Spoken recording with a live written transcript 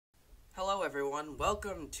everyone,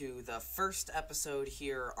 welcome to the first episode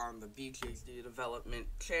here on the BJD Development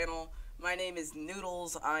channel. My name is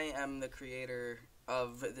Noodles, I am the creator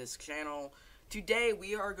of this channel. Today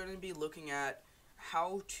we are going to be looking at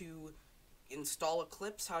how to install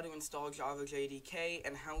Eclipse, how to install Java JDK,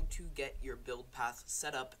 and how to get your build path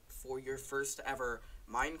set up for your first ever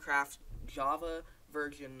Minecraft Java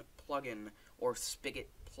version plugin, or Spigot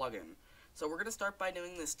plugin. So we're going to start by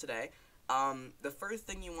doing this today. The first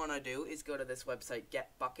thing you want to do is go to this website,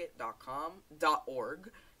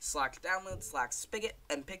 getbucket.org/download/spigot,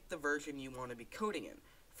 and pick the version you want to be coding in.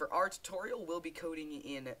 For our tutorial, we'll be coding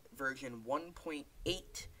in version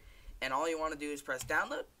 1.8, and all you want to do is press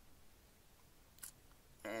download,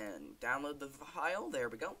 and download the file. There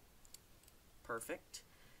we go. Perfect.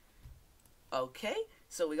 Okay,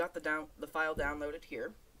 so we got the file downloaded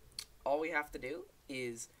here. All we have to do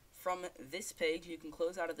is, from this page, you can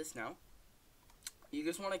close out of this now. You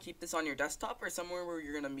just want to keep this on your desktop or somewhere where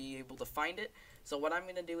you're going to be able to find it. So what I'm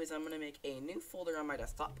going to do is I'm going to make a new folder on my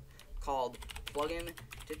desktop called Plugin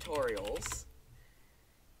Tutorials.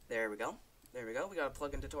 There we go. There we go. We got a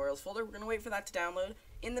Plugin Tutorials folder. We're going to wait for that to download.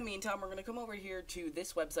 In the meantime, we're going to come over here to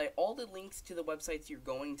this website. All the links to the websites you're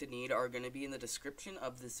going to need are going to be in the description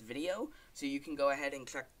of this video. So you can go ahead and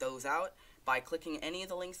check those out by clicking any of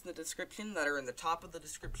the links in the description that are in the top of the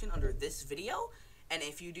description under this video. And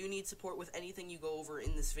if you do need support with anything you go over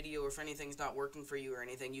in this video, or if anything's not working for you or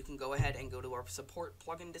anything, you can go ahead and go to our support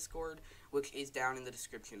plugin Discord, which is down in the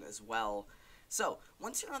description as well. So,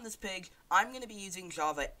 once you're on this page, I'm going to be using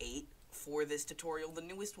Java 8 for this tutorial. The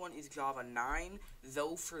newest one is Java 9,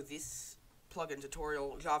 though for this plugin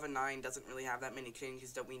tutorial, Java 9 doesn't really have that many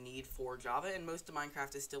changes that we need for Java, and most of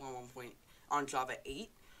Minecraft is still on Java 8.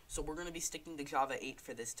 So we're going to be sticking to Java 8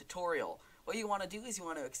 for this tutorial. What you want to do is you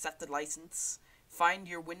want to accept the license, find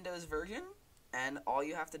your Windows version, and all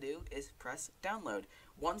you have to do is press download.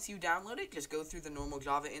 Once you download it, just go through the normal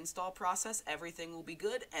Java install process. Everything will be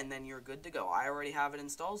good, and then you're good to go. I already have it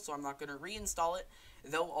installed, so I'm not going to reinstall it,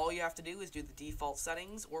 though all you have to do is do the default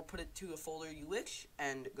settings or put it to a folder you wish,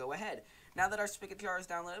 and go ahead. Now that our Spigot jar is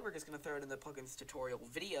downloaded, we're just going to throw it in the plugins tutorial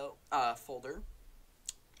video folder,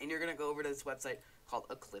 and you're going to go over to this website called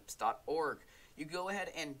Eclipse.org. You go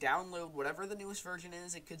ahead and download whatever the newest version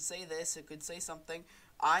is. It could say this, it could say something.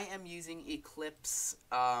 I am using Eclipse,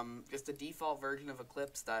 just a default version of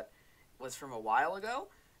Eclipse that was from a while ago.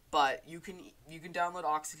 But you can download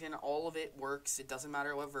Oxygen. All of it works. It doesn't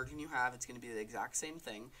matter what version you have. It's going to be the exact same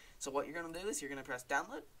thing. So what you're going to do is you're going to press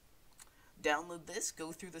download. Download this.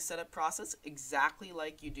 Go through the setup process exactly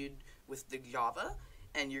like you did with the Java.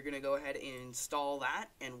 And you're going to go ahead and install that.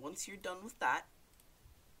 And once you're done with that,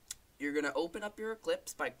 you're going to open up your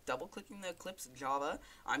Eclipse by double-clicking the Eclipse Java.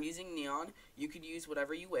 I'm using Neon. You could use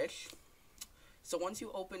whatever you wish. So once you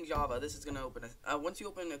open Java, this is going to open once you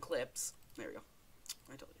open Eclipse, there we go.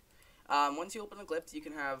 I told you. Once you open Eclipse, you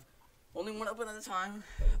can have only one open at a time.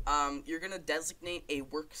 You're going to designate a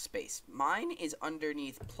workspace. Mine is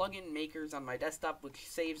underneath Plugin Makers on my desktop, which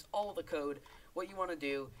saves all the code. What you want to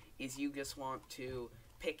do is you just want to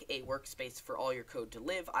pick a workspace for all your code to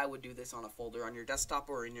live. I would do this on a folder on your desktop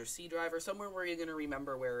or in your C drive or somewhere where you're going to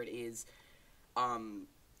remember where it is,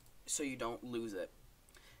 so you don't lose it.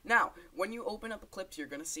 Now, when you open up Eclipse, you're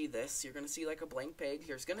going to see this. You're going to see like a blank page.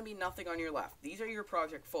 There's going to be nothing on your left. These are your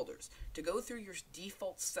project folders. To go through your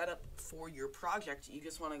default setup for your project, you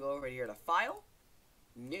just want to go over here to File,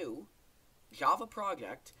 New, Java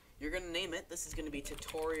Project. You're going to name it. This is going to be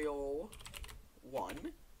Tutorial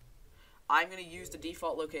 1. I'm going to use the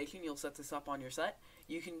default location. You'll set this up on your set.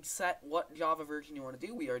 You can set what Java version you want to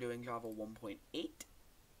do. We are doing Java 1.8.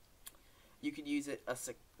 You could use it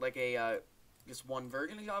just one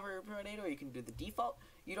version of Java 1.8, or you can do the default.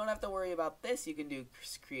 You don't have to worry about this. You can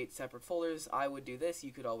create separate folders. I would do this.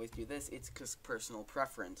 You could always do this. It's just personal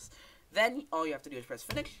preference. Then all you have to do is press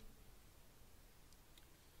finish.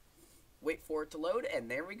 Wait for it to load, and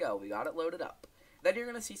there we go. We got it loaded up. Then you're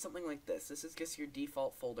going to see something like this. This is just your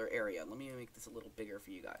default folder area. Let me make this a little bigger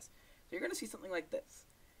for you guys. So you're going to see something like this.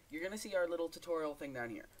 You're going to see our little tutorial thing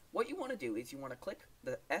down here. What you want to do is you want to click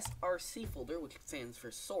the SRC folder, which stands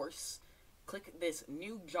for source. Click this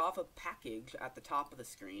new Java package at the top of the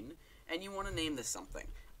screen, and you want to name this something.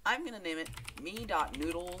 I'm going to name it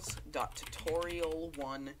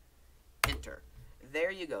me.noodles.tutorial1 enter.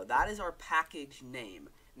 There you go. That is our package name.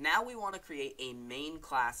 Now we want to create a main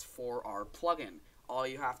class for our plugin. All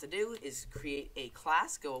you have to do is create a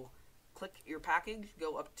class. Go click your package,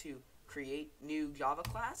 go up to create new Java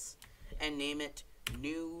class, and name it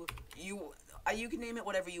new. You can name it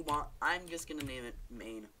whatever you want. I'm just going to name it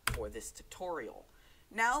main for this tutorial.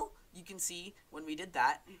 Now, you can see when we did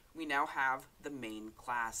that, we now have the main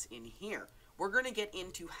class in here. We're going to get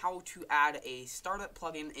into how to add a startup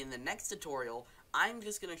plugin in the next tutorial. I'm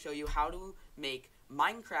just going to show you how to make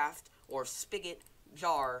Minecraft or Spigot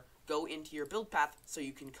jar go into your build path so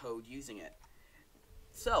you can code using it.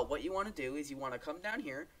 So what you want to do is you want to come down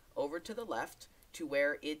here over to the left to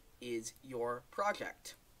where it is your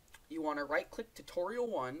project. You want to right click tutorial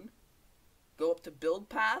 1, go up to build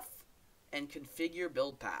path and configure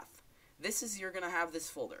build path. You're going to have this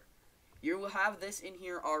folder. You will have this in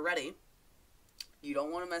here already. You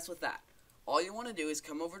don't want to mess with that. All you want to do is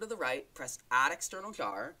come over to the right, press add external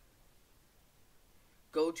jar,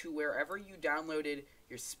 go to wherever you downloaded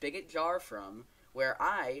your Spigot jar from, where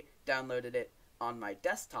I downloaded it on my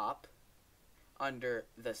desktop under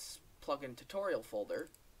the plugin tutorial folder.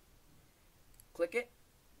 Click it,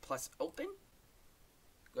 plus open,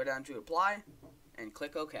 go down to apply, and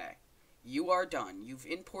click OK. You are done. You've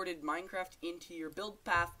imported Minecraft into your build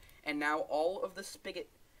path, and now all of the Spigot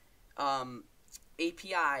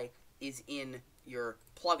API is in your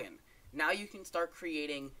plugin. Now you can start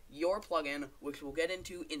creating your plugin, which we'll get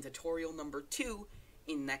into in tutorial number 2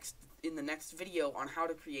 in the next video on how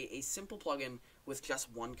to create a simple plugin with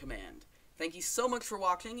just one command. Thank you so much for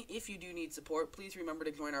watching. If you do need support, please remember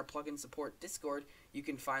to join our plugin support Discord. You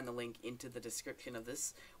can find the link into the description of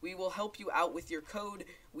this. We will help you out with your code.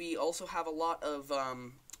 We also have a lot of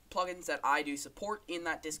plugins that I do support in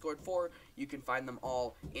that Discord for. You can find them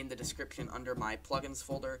all in the description under my plugins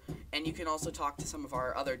folder. And you can also talk to some of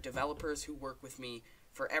our other developers who work with me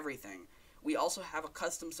for everything. We also have a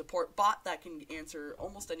custom support bot that can answer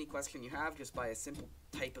almost any question you have just by a simple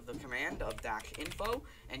type of the command of -info,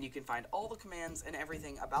 and you can find all the commands and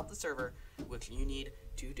everything about the server which you need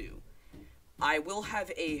to do. I will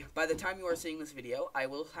have by the time you are seeing this video, I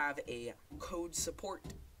will have a code support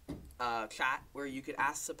chat where you could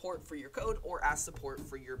ask support for your code or ask support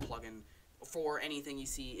for your plugin for anything you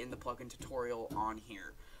see in the plugin tutorial on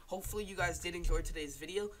here. Hopefully you guys did enjoy today's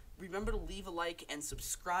video. Remember to leave a like and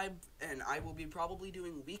subscribe, and I will be probably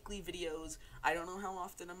doing weekly videos. I don't know how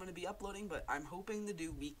often I'm going to be uploading, but I'm hoping to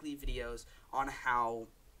do weekly videos on how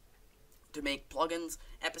to make plugins.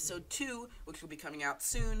 Episode 2, which will be coming out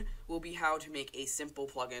soon, will be how to make a simple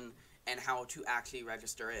plugin and how to actually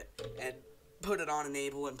register it and put it on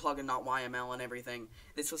enable and plugin.yml and everything.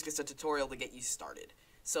 This was just a tutorial to get you started.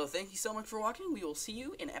 So thank you so much for watching. We will see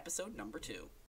you in episode number 2.